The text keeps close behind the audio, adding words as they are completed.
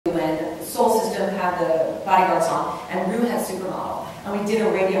have the bodyguards on, and Ru had Supermodel. And we did a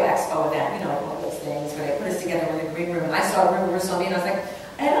radio expo event, you know, like one of those things where they put us together in the green room. And I saw Ru, Ru saw me, and I was like,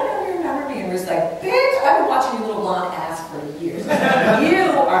 I don't know if you remember me. And Ru's like, bitch, I've been watching your little blonde ass for years.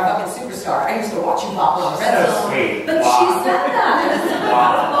 You are a fucking superstar. I used to watch you pop on Red Zone. Sweet. But she said that. I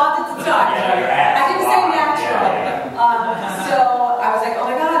was locked at the top. Yeah, your ass. I didn't say natural. Yeah. So I was like, oh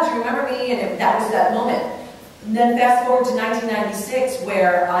my God, do you remember me? And that was that moment. And then fast forward to 1996,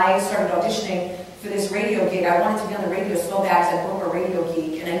 where I started auditioning for this radio gig. I wanted to be on the radio so bad because I broke a radio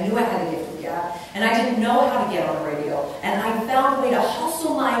geek, and I knew I had a gift with gab. And I didn't know how to get on the radio. And I found a way to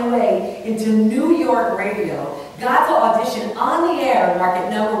hustle my way into New York radio. Got to audition on the air, market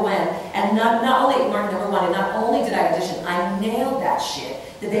number one. And not only market number one, and not only did I audition, I nailed that shit.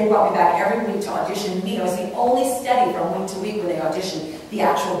 That they brought me back every week to audition me. I was the only steady from week to week when they auditioned the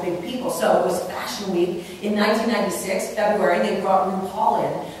actual big people. So it was Fashion Week in 1996, February. They brought Rupaul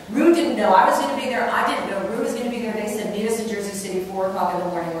in. Ru didn't know I was going to be there. I didn't know Ru was going to be there. They said, meet us in Jersey City, 4 o'clock in the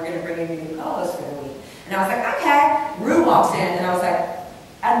morning. We're going to bring you new clothes for the week. And I was like, okay. Ru walks in, and I was like,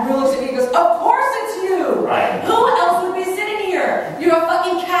 and Ru looks at me and goes, of course it's you. Right. Who else would be sitting here? You're a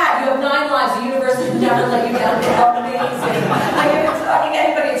fucking cat. You have 9 lives. The universe has never let you down. You're amazing. Like, if it's fucking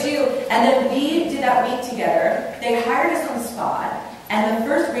anybody, it's you. And then we did that week together. They hired us on the spot. And the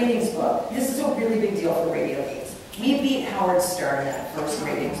first ratings book, this is a really big deal for radio geeks. We beat Howard Stern in that first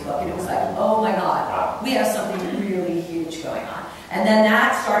ratings book. And it was like, oh my God, we have something really huge going on. And then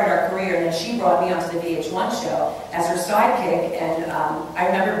that started our career, and then she brought me onto the VH1 show as her sidekick, and I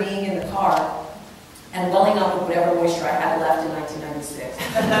remember being in the car and welling up with whatever moisture I had left in 1996.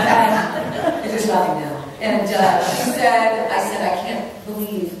 And there's nothing now. And she said, I said, I can't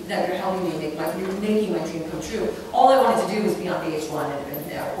believe that you're helping me you're making my dream come true. All I wanted to do was be on VH1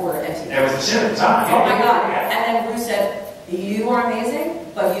 or MTV. There was a shit at the time. Oh my God. And then Ru said, you are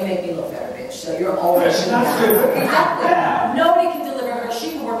amazing, but you make me look better, bitch. So you're always Exactly. Nobody can deliver her.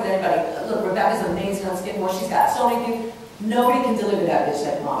 She can work with anybody. Look, Rebecca's amazing on Skidmore. She's got so many people. Nobody can deliver that bitch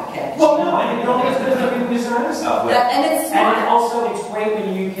like Mama can. Well, no, and you don't get to do people you surround yourself with. And it's smart. And also, it's great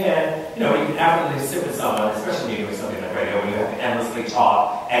when you can, you know, you can effortlessly sit with someone, especially when you're doing something like radio, when you have to endlessly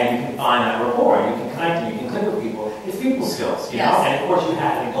talk, and you can find that rapport, you can connect, and you can click with people. It's people skills, you know? And of course, you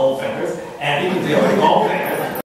have the gold fingers, and you can deal with gold fingers.